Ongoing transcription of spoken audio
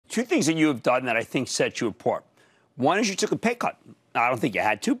two things that you have done that I think set you apart. One is you took a pay cut. I don't think you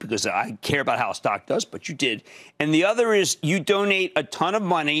had to because I care about how stock does, but you did. And the other is you donate a ton of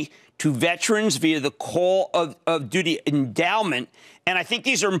money to veterans via the Call of Duty Endowment. And I think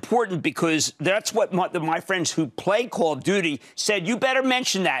these are important because that's what my friends who play Call of Duty said. You better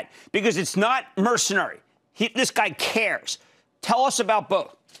mention that because it's not mercenary. This guy cares. Tell us about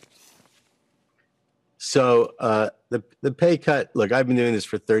both. So the pay cut, look, I've been doing this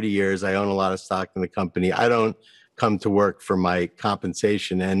for 30 years. I own a lot of stock in the company. I don't come to work for my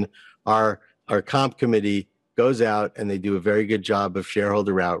compensation. And our comp committee goes out and they do a very good job of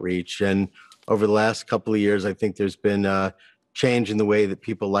shareholder outreach. And over the last couple of years, I think there's been a change in the way that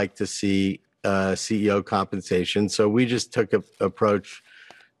people like to see CEO compensation. So we just took an approach,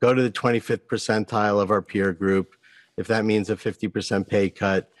 go to the 25th percentile of our peer group. If that means a 50% pay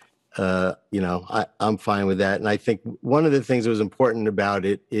cut, I'm fine with that. And I think one of the things that was important about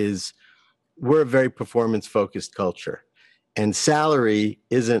it is we're a very performance-focused culture, and salary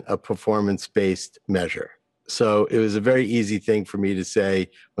isn't a performance-based measure. So it was a very easy thing for me to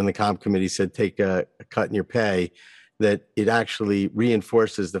say when the comp committee said take a cut in your pay, that it actually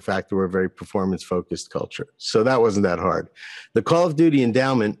reinforces the fact that we're a very performance-focused culture. So that wasn't that hard. The Call of Duty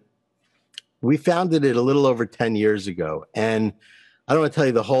Endowment, we founded it a little over 10 years ago. And I don't want to tell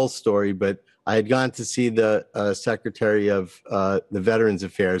you the whole story, but I had gone to see the Secretary of the Veterans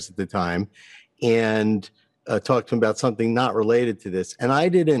Affairs at the time and talked to him about something not related to this. And I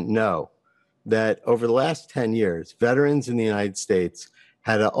didn't know that over the last 10 years, veterans in the United States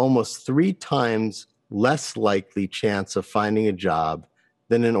had an almost 3 times less likely chance of finding a job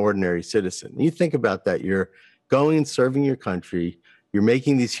than an ordinary citizen. You think about that. You're going and serving your country. You're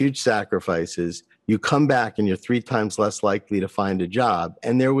making these huge sacrifices. You come back and you're 3 times less likely to find a job.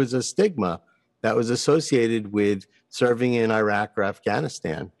 And there was a stigma that was associated with serving in Iraq or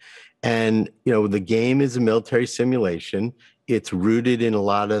Afghanistan. And, the game is a military simulation. It's rooted in a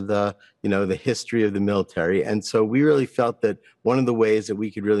lot of the history of the military. And so we really felt that one of the ways that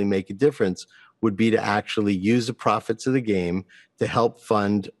we could really make a difference would be to actually use the profits of the game to help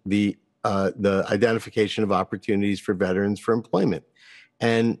fund the identification of opportunities for veterans for employment.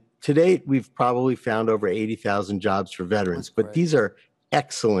 And to date, we've probably found over 80,000 jobs for veterans, but these are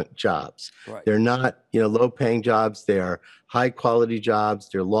excellent jobs. Right. They're not, low-paying jobs. They are high-quality jobs.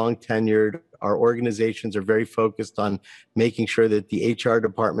 They're long-tenured. Our organizations are very focused on making sure that the HR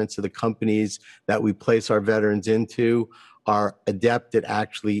departments of the companies that we place our veterans into are adept at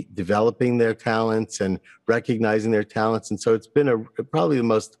actually developing their talents and recognizing their talents. And so it's been probably the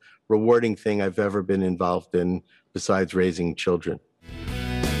most rewarding thing I've ever been involved in besides raising children.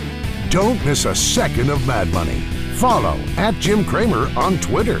 Don't miss a second of Mad Money. Follow @JimCramer on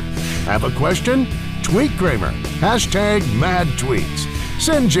Twitter. Have a question? Tweet Cramer. #MadTweets.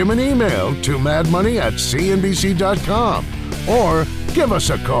 Send Jim an email to madmoney@cnbc.com or give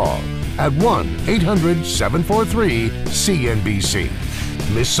us a call at 1-800-743-CNBC.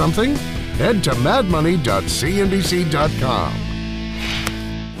 Miss something? Head to madmoney.cnbc.com.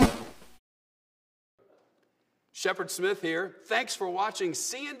 Shepard Smith here. Thanks for watching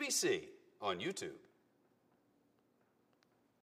CNBC on YouTube.